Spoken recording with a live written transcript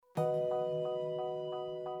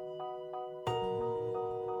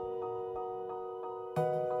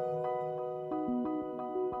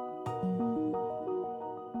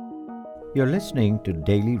You're listening to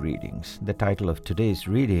Daily Readings. The title of today's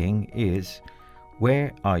reading is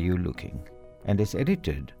Where Are You Looking? And is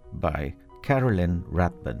edited by Carolyn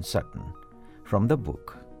Rathbun Sutton from the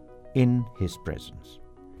book In His Presence.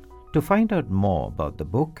 To find out more about the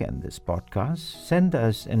book and this podcast, send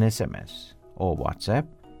us an SMS or WhatsApp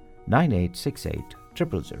 9868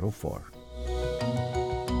 0004.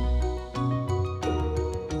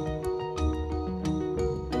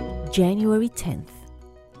 January 10th.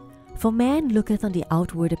 For man looketh on the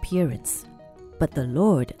outward appearance, but the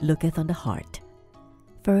Lord looketh on the heart.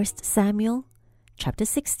 1 Samuel chapter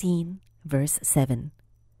 16, verse 7.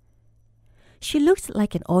 She looked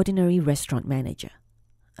like an ordinary restaurant manager,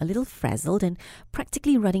 a little frazzled and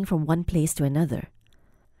practically running from one place to another.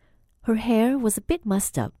 Her hair was a bit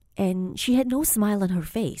mussed up, and she had no smile on her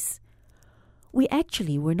face. We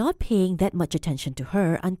actually were not paying that much attention to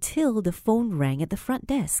her until the phone rang at the front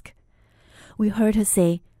desk. We heard her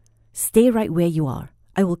say, "Stay right where you are.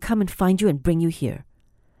 I will come and find you and bring you here."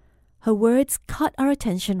 Her words caught our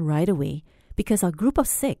attention right away because our group of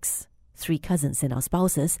 6, 3 cousins and our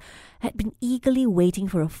spouses, had been eagerly waiting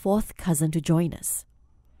for a 4th cousin to join us.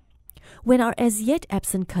 When our as yet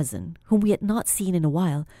absent cousin, whom we had not seen in a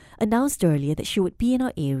while, announced earlier that she would be in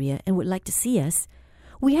our area and would like to see us,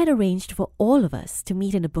 we had arranged for all of us to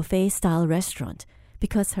meet in a buffet-style restaurant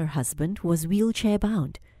because her husband was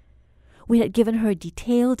wheelchair-bound. We had given her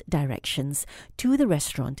detailed directions to the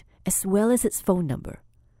restaurant as well as its phone number,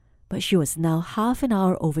 but she was now half an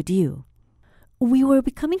hour overdue. We were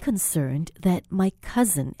becoming concerned that my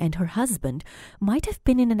cousin and her husband might have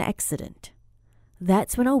been in an accident.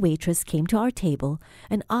 That's when our waitress came to our table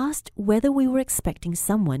and asked whether we were expecting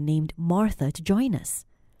someone named Martha to join us.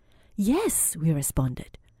 "Yes," we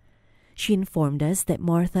responded. She informed us that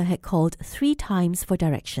Martha had called 3 times for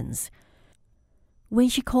directions. When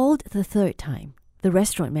she called the 3rd time, the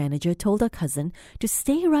restaurant manager told our cousin to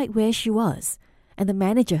stay right where she was, and the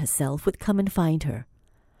manager herself would come and find her.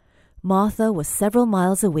 Martha was several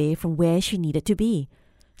miles away from where she needed to be,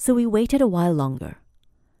 so we waited a while longer.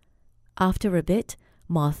 After a bit,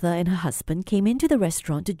 Martha and her husband came into the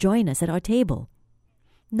restaurant to join us at our table.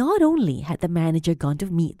 Not only had the manager gone to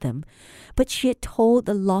meet them, but she had told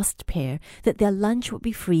the lost pair that their lunch would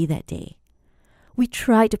be free that day. We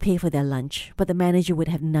tried to pay for their lunch, but the manager would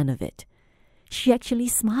have none of it. She actually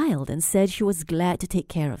smiled and said she was glad to take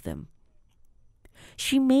care of them.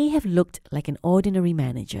 She may have looked like an ordinary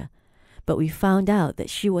manager, but we found out that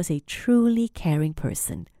she was a truly caring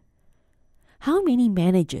person. How many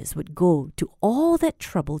managers would go to all that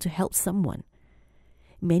trouble to help someone?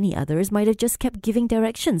 Many others might have just kept giving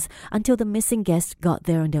directions until the missing guest got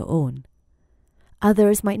there on their own.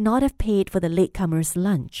 Others might not have paid for the latecomer's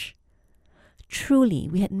lunch. Truly,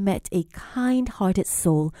 we had met a kind-hearted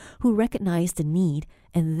soul who recognized the need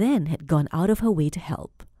and then had gone out of her way to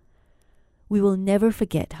help. We will never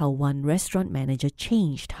forget how one restaurant manager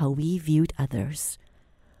changed how we viewed others.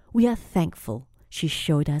 We are thankful she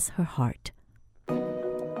showed us her heart.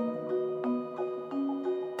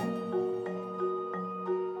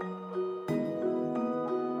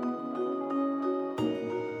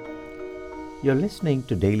 You're listening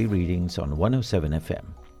to Daily Readings on 107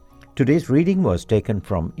 FM. Today's reading was taken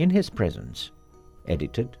from In His Presence,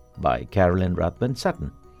 edited by Carolyn Rathbun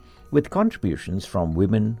Sutton, with contributions from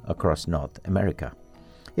women across North America.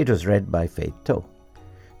 It was read by Faith Toe.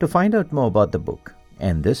 To find out more about the book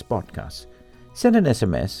and this podcast, send an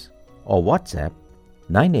SMS or WhatsApp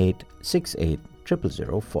 9868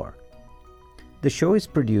 0004. The show is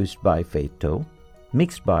produced by Faith Toe,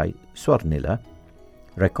 mixed by Swarnila,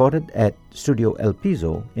 recorded at Studio El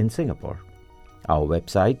Piso in Singapore. Our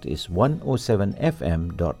website is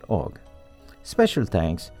 107fm.org. Special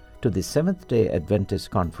thanks to the Seventh-day Adventist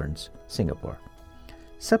Conference, Singapore.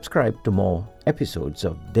 Subscribe to more episodes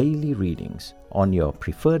of Daily Readings on your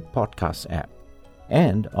preferred podcast app.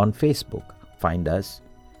 And on Facebook, find us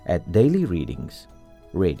at Daily Readings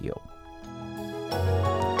Radio.